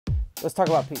Let's talk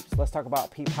about peeps. Let's talk about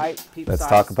peep height, peep size. Let's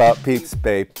talk about peeps,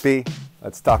 baby.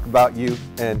 Let's talk about you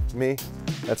and me.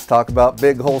 Let's talk about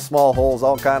big holes, small holes,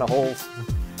 all kind of holes.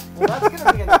 Well, that's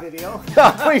gonna be in the video.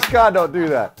 Please, God, don't do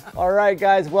that. All right,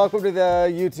 guys, welcome to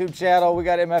the YouTube channel. We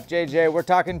got MFJJ. We're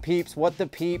talking peeps, what the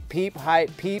peep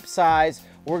height, peep size.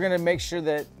 We're gonna make sure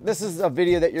that this is a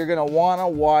video that you're gonna wanna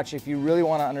watch if you really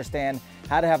wanna understand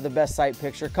how to have the best sight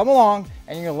picture. Come along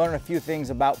and you're gonna learn a few things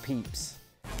about peeps.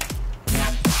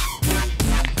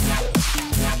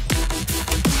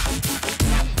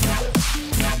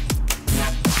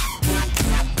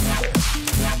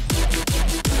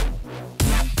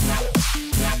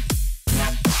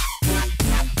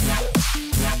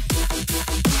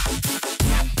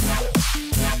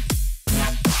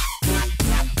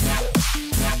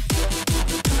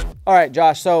 All right,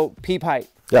 Josh, so peep height.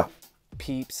 Yeah.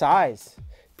 Peep size.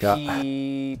 Yeah.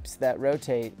 Peeps that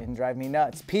rotate and drive me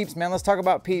nuts. Peeps, man, let's talk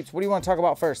about peeps. What do you want to talk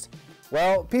about first?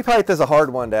 Well, peep height is a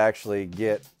hard one to actually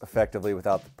get effectively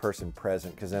without the person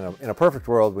present, because in a perfect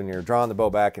world, when you're drawing the bow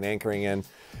back and anchoring in,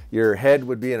 your head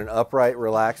would be in an upright,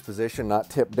 relaxed position, not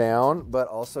tipped down, but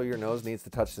also your nose needs to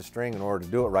touch the string in order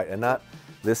to do it right. And not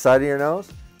this side of your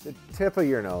nose, the tip of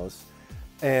your nose.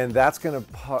 And that's going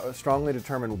to strongly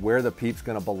determine where the peep's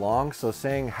going to belong. So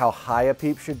saying how high a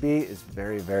peep should be is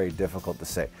very, very difficult to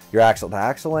say. Your axle to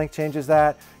axle length changes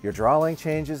that. Your draw length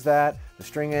changes that. The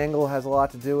string angle has a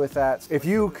lot to do with that. If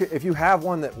you have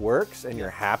one that works and you're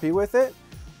happy with it,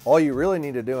 all you really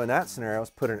need to do in that scenario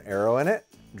is put an arrow in it,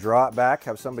 draw it back,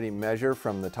 have somebody measure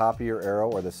from the top of your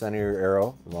arrow or the center of your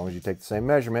arrow, as long as you take the same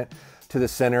measurement, to the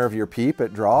center of your peep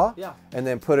at draw, and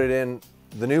then put it in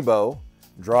the new bow,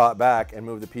 draw it back and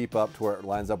move the peep up to where it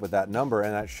lines up with that number,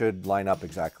 and that should line up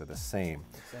exactly the same.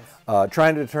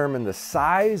 Trying to determine the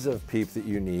size of peep that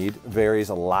you need varies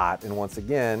a lot, and once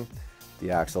again, the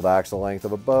axle to axle length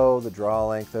of a bow, the draw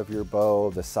length of your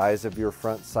bow, the size of your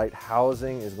front sight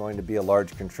housing is going to be a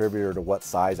large contributor to what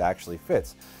size actually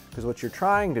fits. Because what you're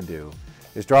trying to do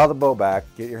is draw the bow back,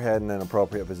 get your head in an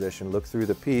appropriate position, look through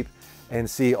the peep, and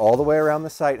see all the way around the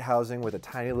sight housing with a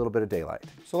tiny little bit of daylight.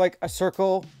 So like a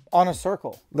circle on a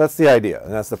circle. That's the idea,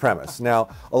 and that's the premise. Now,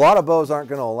 a lot of bows aren't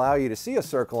going to allow you to see a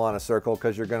circle on a circle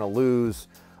because you're going to lose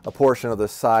a portion of the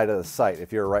side of the sight.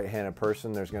 If you're a right-handed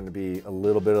person, there's going to be a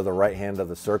little bit of the right hand of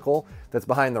the circle that's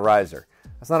behind the riser.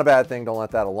 That's not a bad thing. Don't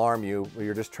let that alarm you.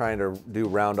 You're just trying to do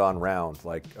round on round,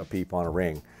 like a peep on a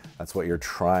ring. That's what you're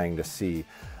trying to see.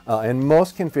 In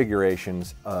most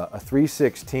configurations, a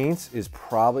 3/16 is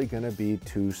probably going to be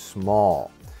too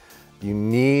small. You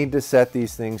need to set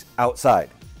these things outside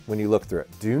when you look through it.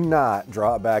 Do not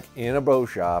draw it back in a bow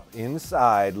shop,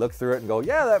 inside, look through it and go,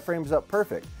 yeah, that frames up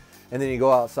perfect. And then you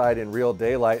go outside in real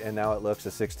daylight and now it looks a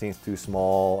 16th too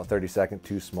small, a 32nd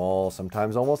too small,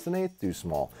 sometimes almost an 1/8 too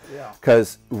small. Yeah.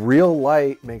 Because real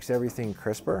light makes everything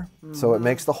crisper, so it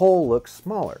makes the hole look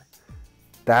smaller.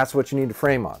 That's what you need to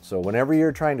frame on. So whenever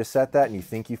you're trying to set that and you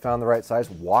think you found the right size,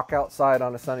 walk outside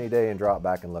on a sunny day and draw it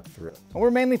back and look through it. We're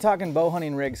mainly talking bow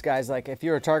hunting rigs, guys. Like if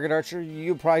you're a target archer,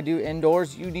 you probably do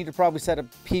indoors. You need to probably set a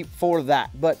peep for that.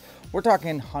 But we're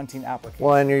talking hunting applications.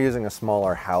 Well, and you're using a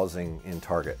smaller housing in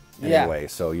target anyway,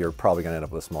 so you're probably going to end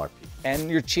up with a smaller peep. And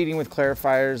you're cheating with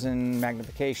clarifiers and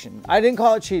magnification. I didn't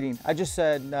call it cheating. I just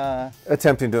said...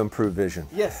 attempting to improve vision.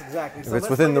 Yes, exactly. If it's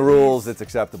within the rules, it's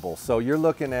acceptable. So you're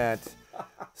looking at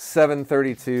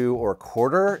 732 or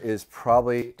quarter is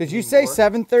probably... Did you say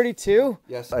 732?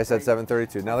 Yes, I said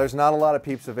 732. Now there's not a lot of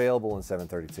peeps available in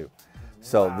 732.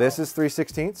 So this is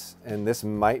 3/16, and this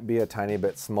might be a tiny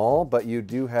bit small, but you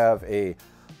do have a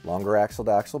longer axle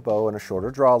to axle bow and a shorter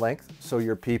draw length, so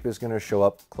your peep is going to show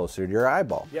up closer to your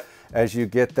eyeball. Yep. As you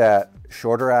get that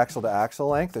shorter axle to axle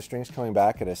length, the string's coming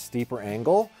back at a steeper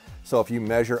angle, so if you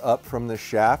measure up from the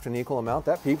shaft an equal amount,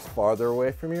 that peep's farther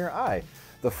away from your eye.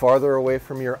 The farther away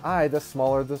from your eye, the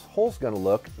smaller this hole's going to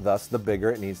look, thus the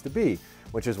bigger it needs to be,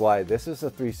 which is why this is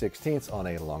a 3/16 on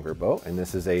a longer bow, and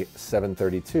this is a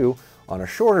 732 on a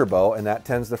shorter bow, and that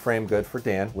tends to frame good for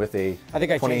Dan with a I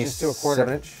think I changed this to a quarter.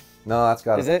 27-inch. No, that's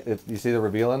got Is it? You see the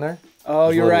reveal in there? Oh,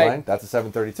 you're right. Line? That's a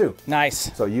 732.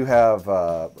 Nice. So you have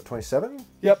 27?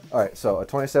 Yep. All right, so a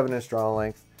 27-inch draw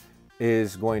length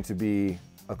is going to be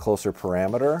a closer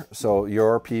parameter, so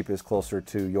your peep is closer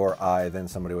to your eye than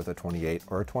somebody with a 28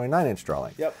 or a 29-inch draw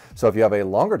length. Yep. So if you have a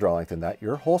longer draw length than that,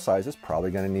 your hole size is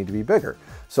probably going to need to be bigger.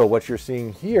 So what you're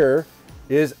seeing here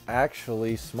is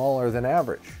actually smaller than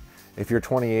average. If you're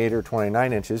 28 or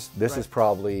 29 inches, this is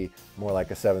probably more like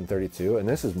a 732, and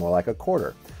this is more like a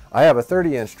quarter. I have a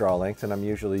 30-inch draw length, and I'm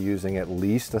usually using at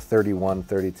least a 31,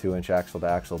 32-inch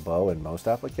axle-to-axle bow in most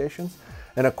applications.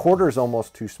 And a quarter is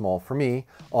almost too small for me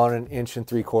on an 1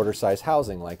 3/4 size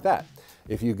housing like that.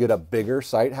 If you get a bigger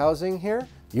sight housing here,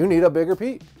 you need a bigger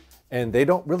PEEP. And they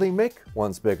don't really make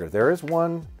ones bigger. There is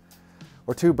 1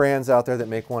 or 2 brands out there that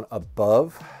make one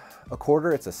above a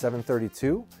quarter. It's a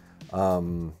 732.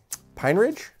 Pine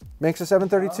Ridge makes a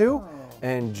 732,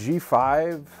 and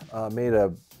G5 made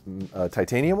a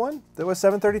titanium one that was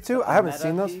 732. I haven't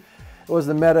seen those. PEEP? It was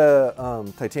the Meta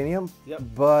titanium, Yep.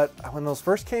 but when those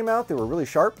first came out, they were really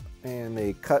sharp and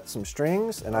they cut some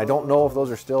strings, and I don't know if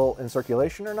those are still in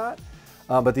circulation or not.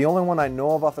 But the only one I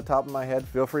know of off the top of my head,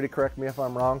 feel free to correct me if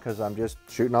I'm wrong because I'm just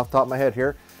shooting off the top of my head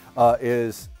here,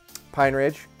 is Pine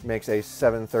Ridge makes a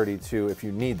 732 if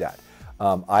you need that.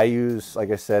 I use,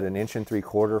 like I said, an 1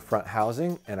 3/4 front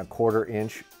housing and a 1/4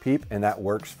 inch PEEP, and that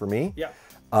works for me. Yeah.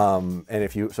 And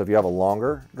if you have a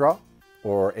longer draw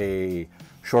or a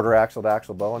shorter axle to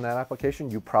axle bow in that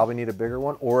application, you probably need a bigger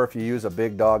one. Or if you use a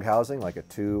big dog housing, like a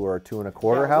 2 or a 2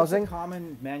 1/4 housing. What's the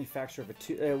common manufacturer of a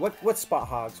 2? What's Spot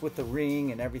Hogs with the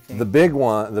ring and everything? The big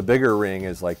one, the bigger ring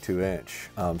is like 2 inch.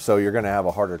 So you're going to have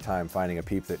a harder time finding a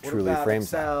PEEP that truly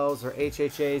frames that. XLs or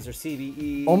HHAs or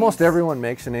CBEs? Almost everyone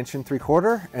makes an 1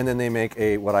 3/4, and then they make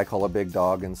a what I call a big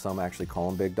dog, and some actually call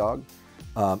them big dog,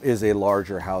 is a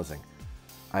larger housing.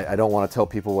 I don't want to tell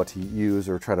people what to use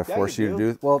or try to force you to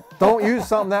do. Well, don't use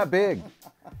something that big.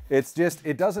 It's just,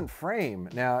 it doesn't frame.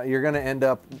 Now, you're going to end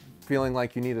up feeling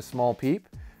like you need a small PEEP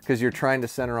because you're trying to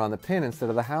center on the pin instead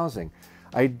of the housing.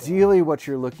 Ideally, what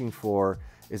you're looking for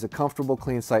is a comfortable,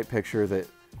 clean sight picture that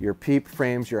your PEEP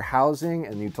frames your housing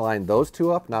and you line those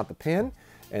two up, not the pin,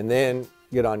 and then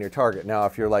get on your target. Now,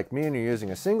 if you're like me and you're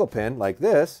using a single pin like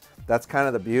this, that's kind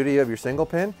of the beauty of your single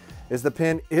pin, is the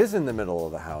pin is in the middle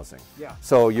of the housing. Yeah.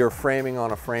 So you're framing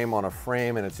on a frame,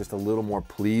 and it's just a little more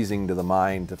pleasing to the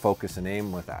mind to focus and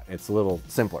aim with that. It's a little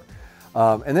simpler.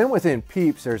 And then within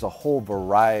PEEPs, there's a whole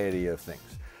variety of things.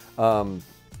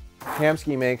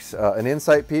 Hamskea makes an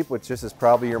Insight PEEP, which this is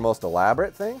probably your most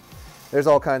elaborate thing. There's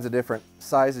all kinds of different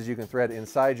sizes you can thread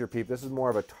inside your PEEP. This is more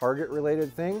of a target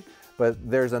related thing, but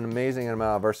there's an amazing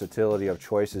amount of versatility of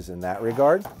choices in that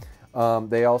regard.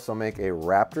 They also make a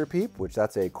Raptor PEEP, which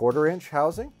that's a 1/4 inch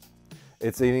housing.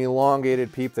 It's an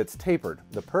elongated PEEP that's tapered.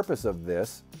 The purpose of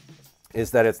this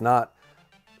is that it's not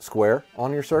square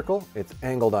on your circle, it's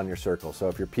angled on your circle. So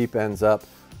if your PEEP ends up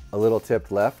a little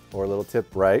tipped left or a little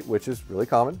tipped right, which is really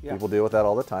common, people deal with that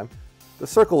all the time, the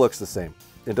circle looks the same.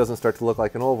 It doesn't start to look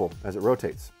like an oval as it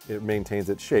rotates. It maintains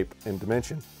its shape and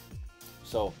dimension.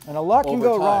 So, and a lot can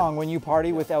go wrong when you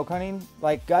party with elk hunting.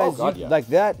 Like guys, like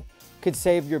that could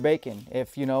save your bacon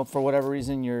if, you know, for whatever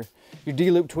reason your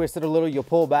D-loop twisted a little, you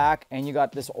pull back and you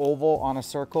got this oval on a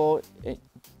circle.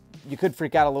 You could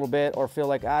freak out a little bit or feel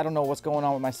like, I don't know what's going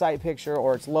on with my sight picture,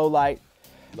 or it's low light.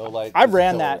 Low light. I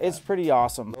ran that. It's pretty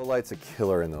awesome. Low light's a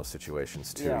killer in those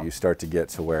situations too. Yeah. You start to get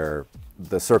to where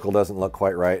the circle doesn't look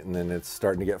quite right, and then it's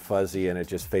starting to get fuzzy and it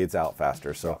just fades out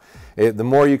faster. So the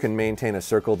more you can maintain a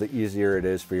circle, the easier it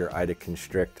is for your eye to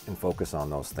constrict and focus on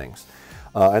those things.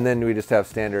 And then we just have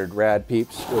standard rad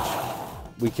PEEPs,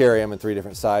 which we carry them in 3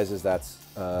 different sizes. That's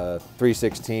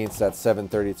 3/16, that's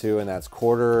 732, and that's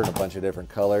 1/4, and a bunch of different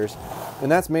colors. And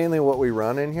that's mainly what we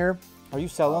run in here. Are you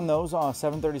selling those on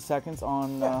 7/32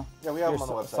 on we have them on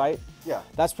the website. site? Yeah.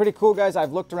 That's pretty cool, guys.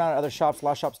 I've looked around at other shops. A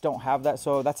lot of shops don't have that,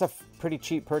 so that's a pretty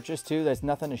cheap purchase too. There's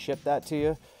nothing to ship that to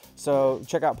you. So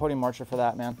check out Podium Archer for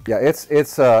that, man. Yeah,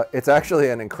 it's actually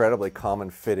an incredibly common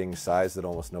fitting size that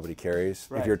almost nobody carries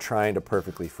if you're trying to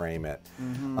perfectly frame it.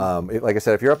 Like I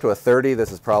said, if you're up to a 30,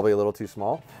 this is probably a little too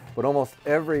small, but almost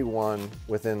everyone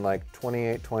within like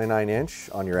 28, 29 inch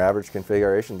on your average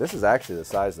configuration, this is actually the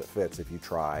size that fits if you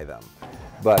try them.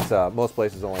 But most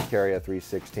places only carry a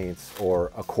 3/16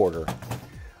 or a 1/4.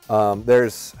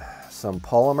 There's some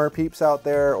polymer PEEPs out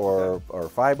there or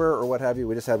fiber or what have you.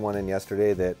 We just had one in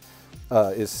yesterday that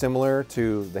is similar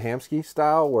to the Hamskea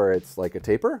style where it's like a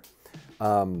taper.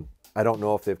 I don't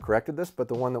know if they've corrected this, but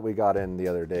the one that we got in the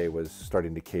other day was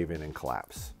starting to cave in and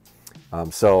collapse.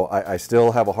 So I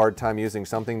still have a hard time using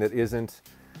something that isn't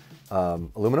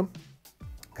aluminum,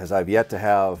 because I've yet to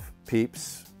have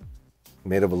PEEPs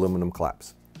made of aluminum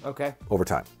collapse. Okay. Over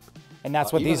time. And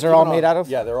that's what these are all made out of?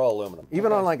 Yeah, they're all aluminum.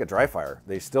 Even on like a dry fire,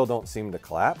 they still don't seem to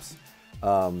collapse.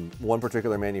 One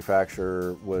particular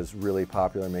manufacturer was really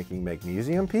popular making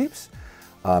magnesium PEEPs.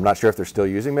 I'm not sure if they're still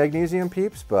using magnesium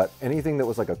PEEPs, but anything that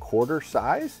was like a 1/4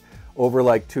 size over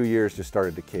like 2 years just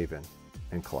started to cave in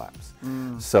and collapse.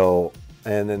 So,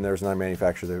 and then there's another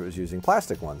manufacturer that was using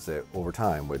plastic ones that over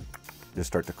time would just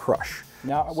start to crush.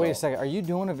 Now, wait a second. Are you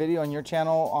doing a video on your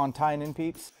channel on tying in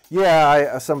PEEPs?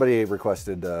 Yeah, somebody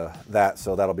requested that,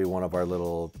 so that'll be one of our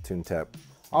little tune tap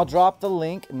I'll drop the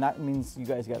link, and that means you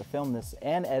guys got to film this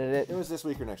and edit it. It was this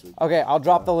week or next week. Okay, I'll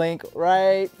drop the link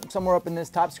right somewhere up in this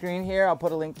top screen here. I'll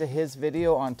put a link to his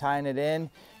video on tying it in.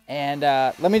 And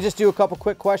let me just do a couple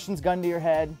quick questions, gun to your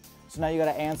head. So now you got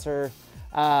to answer.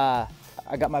 I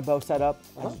got my bow set up.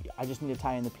 I just need to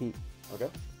tie in the PEEP. Okay.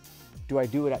 Do I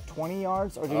do it at 20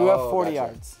 yards or do you do it at 40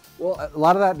 yards? Well, a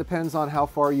lot of that depends on how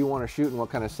far you want to shoot and what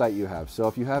kind of sight you have. So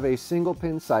if you have a single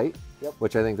pin sight,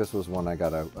 which I think this was one I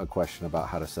got a question about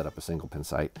how to set up a single pin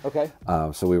sight. Okay.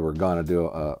 So we were going to do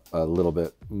a little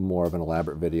bit more of an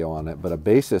elaborate video on it, but a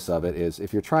basis of it is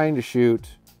if you're trying to shoot,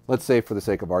 let's say for the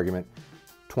sake of argument,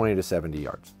 20 to 70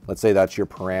 yards. Let's say that's your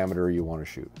parameter you want to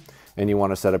shoot, and you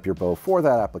want to set up your bow for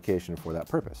that application, for that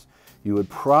purpose. You would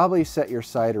probably set your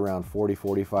sight around 40,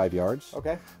 45 yards.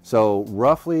 Okay. So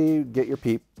roughly get your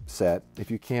PEEP set.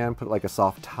 If you can, put like a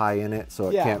soft tie in it so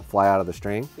it can't fly out of the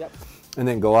string. Yep. And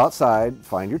then go outside,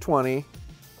 find your 20,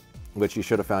 which you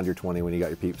should have found your 20 when you got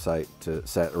your PEEP sight to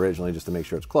set originally, just to make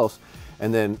sure it's close.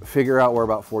 And then figure out where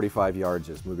about 45 yards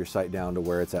is. Move your sight down to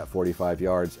where it's at 45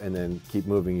 yards, and then keep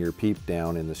moving your PEEP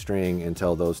down in the string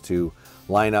until those two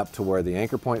line up to where the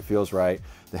anchor point feels right,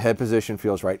 the head position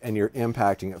feels right, and you're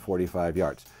impacting at 45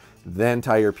 yards. Then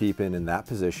tie your PEEP in that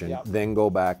position, then go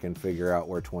back and figure out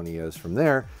where 20 is from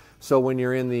there. So when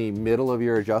you're in the middle of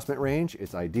your adjustment range,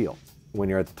 it's ideal. When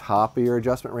you're at the top of your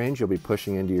adjustment range, you'll be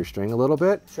pushing into your string a little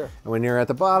bit. Sure. And when you're at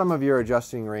the bottom of your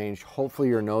adjusting range, hopefully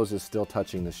your nose is still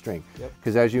touching the string.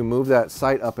 Because as you move that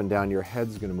sight up and down, your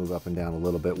head's going to move up and down a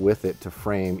little bit with it to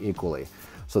frame equally.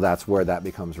 So that's where that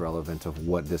becomes relevant of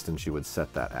what distance you would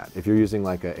set that at. If you're using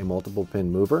like a multiple pin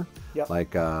mover,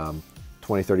 like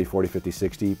 20, 30, 40, 50,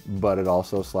 60, but it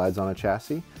also slides on a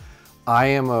chassis, I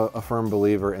am a firm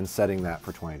believer in setting that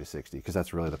for 20 to 60 because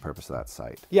that's really the purpose of that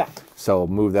sight. Yeah. So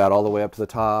move that all the way up to the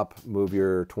top, move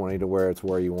your 20 to where it's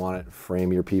where you want it,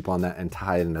 frame your PEEP on that and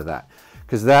tie it into that.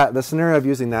 Because the scenario of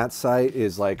using that sight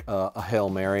is like a Hail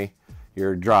Mary.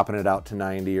 You're dropping it out to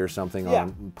 90 or something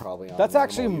on probably on That's normal.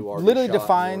 actually literally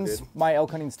defines my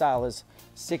elk hunting style is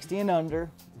 60 and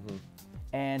under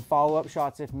and follow-up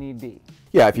shots if need be.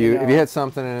 Yeah, if you hit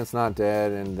something and it's not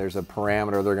dead and there's a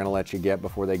parameter they're going to let you get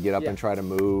before they get up and try to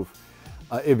move,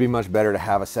 it'd be much better to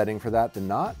have a setting for that than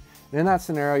not. And in that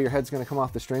scenario, your head's going to come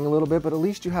off the string a little bit, but at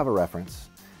least you have a reference.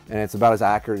 And it's about as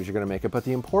accurate as you're going to make it. But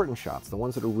the important shots, the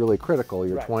ones that are really critical,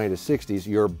 your 20 to 60s,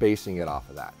 you're basing it off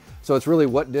of that. So it's really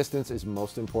what distance is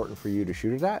most important for you to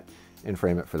shoot it at and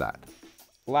frame it for that.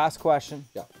 Last question.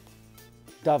 Yeah.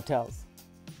 Dovetails.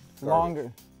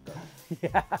 Longer.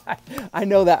 Yeah, I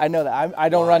know that. I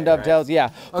don't run dovetails,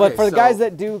 but for the guys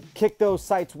that do kick those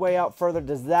sights way out further,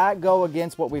 does that go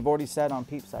against what we've already said on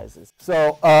PEEP sizes?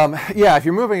 So, yeah, if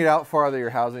you're moving it out farther, your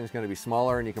housing is going to be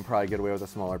smaller, and you can probably get away with a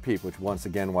smaller PEEP, which once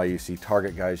again, why you see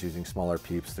target guys using smaller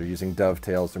PEEPs. They're using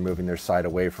dovetails, they're moving their sight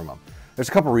away from them. There's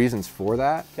a couple reasons for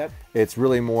that. Okay. It's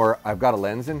really more, I've got a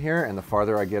lens in here, and the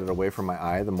farther I get it away from my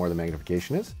eye, the more the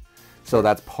magnification is. So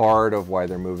that's part of why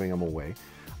they're moving them away.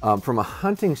 From a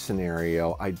hunting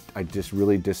scenario, I just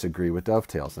really disagree with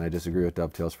dovetails, and I disagree with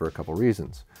dovetails for a couple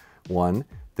reasons. One,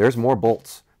 there's more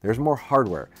bolts, there's more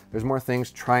hardware, there's more things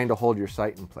trying to hold your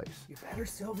sight in place. You better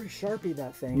silver Sharpie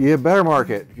that thing. You better mark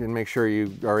it and make sure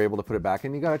you are able to put it back,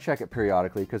 and you got to check it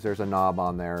periodically because there's a knob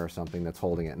on there or something that's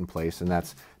holding it in place, and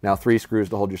that's now 3 screws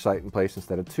to hold your sight in place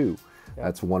instead of 2.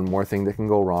 That's one more thing that can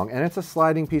go wrong, and it's a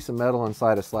sliding piece of metal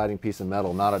inside a sliding piece of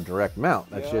metal, not a direct mount.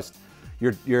 That's just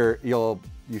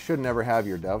you should never have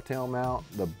your dovetail mount,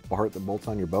 the part that bolts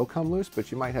on your bow, come loose,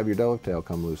 but you might have your dovetail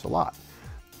come loose a lot.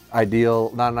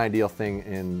 Not an ideal thing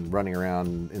in running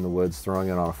around in the woods, throwing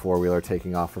it on a 4-wheeler,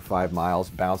 taking off for 5 miles,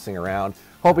 bouncing around,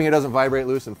 hoping it doesn't vibrate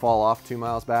loose and fall off 2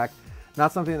 miles back.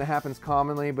 Not something that happens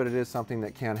commonly, but it is something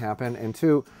that can happen. And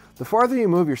 2, the farther you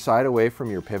move your sight away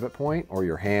from your pivot point or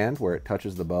your hand where it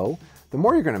touches the bow, the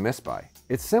more you're going to miss by.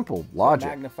 It's simple logic.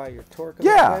 Magnify your torque a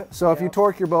little bit. So if you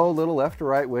torque your bow a little left or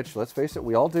right, which let's face it,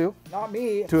 we all do. Not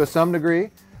me. To some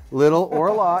degree, little or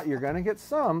a lot, you're going to get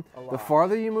some. The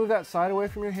farther you move that sight away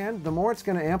from your hand, the more it's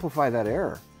going to amplify that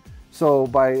error. So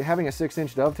by having a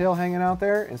 6-inch dovetail hanging out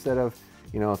there instead of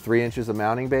 3 inches of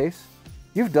mounting base,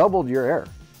 you've doubled your error.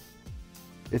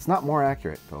 It's not more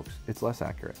accurate, folks. It's less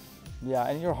accurate. Yeah,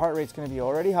 and your heart rate's going to be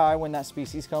already high when that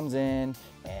species comes in,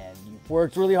 and you've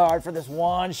worked really hard for this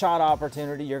one shot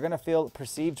opportunity. You're going to feel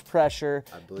perceived pressure.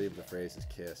 I believe the phrase is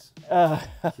KISS.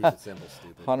 Keep it simple,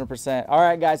 stupid. 100%. All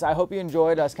right, guys, I hope you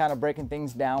enjoyed us kind of breaking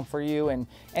things down for you and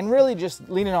really just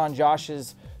leaning on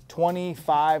Josh's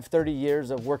 25, 30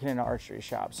 years of working in an archery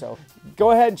shop. So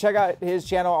go ahead and check out his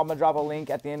channel. I'm gonna drop a link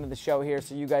at the end of the show here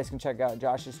so you guys can check out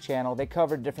Josh's channel. They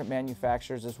cover different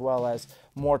manufacturers as well as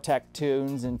more tech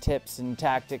tunes and tips and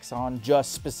tactics on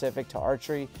just specific to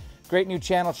archery. Great new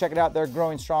channel, check it out. They're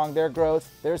growing strong, their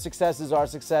growth, their success is our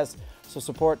success. So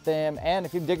support them. And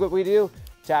if you dig what we do,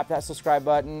 tap that subscribe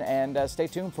button and stay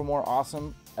tuned for more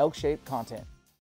awesome ElkShape content.